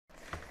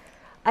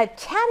A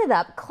tatted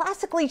up,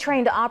 classically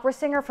trained opera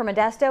singer from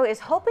Modesto is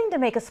hoping to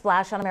make a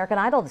splash on American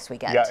Idol this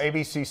weekend. Yeah,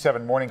 ABC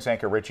 7 Mornings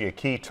anchor Richie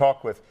Akey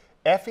talked with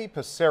Effie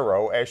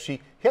Passero as she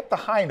hit the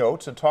high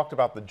notes and talked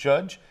about the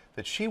judge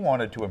that she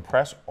wanted to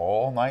impress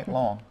all night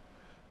long.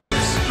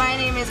 My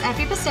name is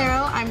Effie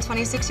Passero. I'm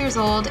 26 years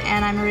old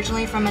and I'm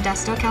originally from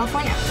Modesto,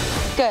 California.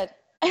 Good.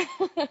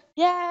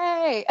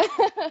 Yay!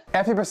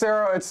 Effie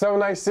Passero, it's so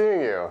nice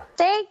seeing you.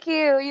 Thank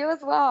you. You as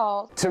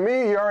well. To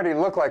me, you already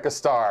look like a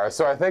star,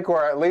 so I think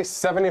we're at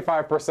least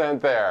 75%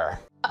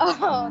 there.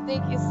 Oh,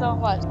 thank you so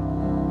much.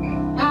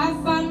 I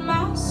find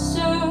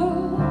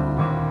myself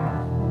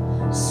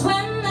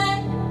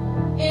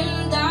swimming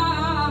in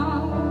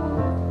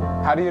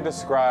doubt. How do you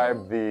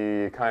describe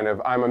the kind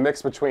of, I'm a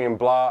mix between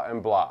blah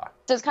and blah?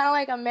 So it's kind of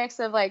like a mix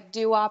of like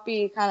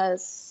doo-woppy kind of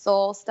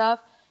soul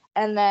stuff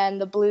and then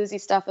the bluesy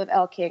stuff of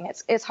El King.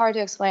 It's hard to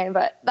explain,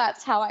 but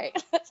that's how I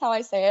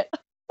say it.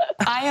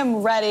 I am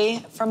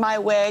ready for my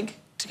wig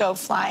to go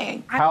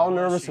flying. How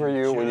nervous were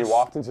you when you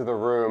walked into the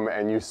room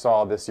and you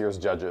saw this year's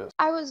judges?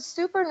 I was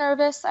super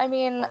nervous. I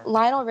mean,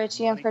 Lionel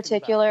Richie in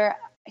particular,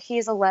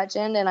 he's a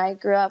legend, and I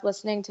grew up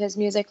listening to his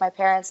music. My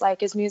parents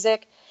like his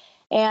music,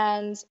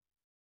 and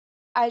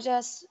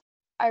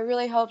I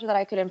really hoped that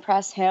I could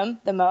impress him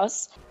the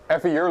most.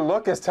 Effie, your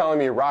look is telling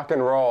me rock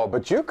and roll,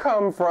 but you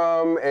come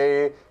from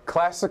a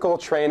classical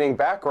training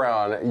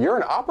background. You're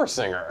an opera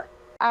singer.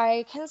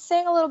 I can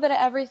sing a little bit of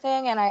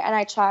everything, and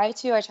I try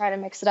to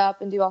mix it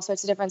up and do all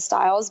sorts of different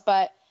styles,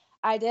 but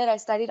I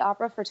studied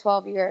opera for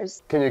 12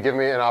 years. Can you give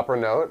me an opera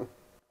note?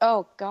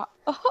 Oh, God.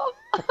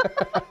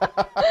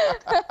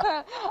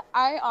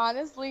 I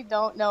honestly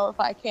don't know if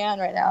I can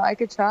right now. I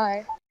could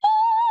try.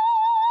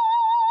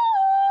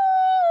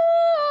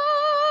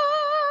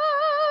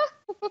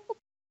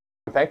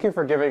 Thank you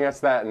for giving us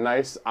that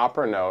nice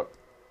opera note.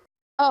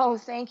 Oh,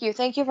 thank you.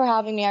 Thank you for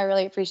having me. I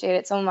really appreciate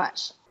it so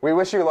much. We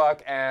wish you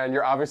luck, and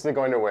you're obviously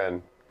going to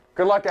win.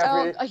 Good luck,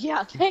 Effie. Oh,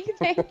 yeah. Thank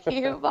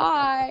you.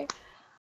 Bye.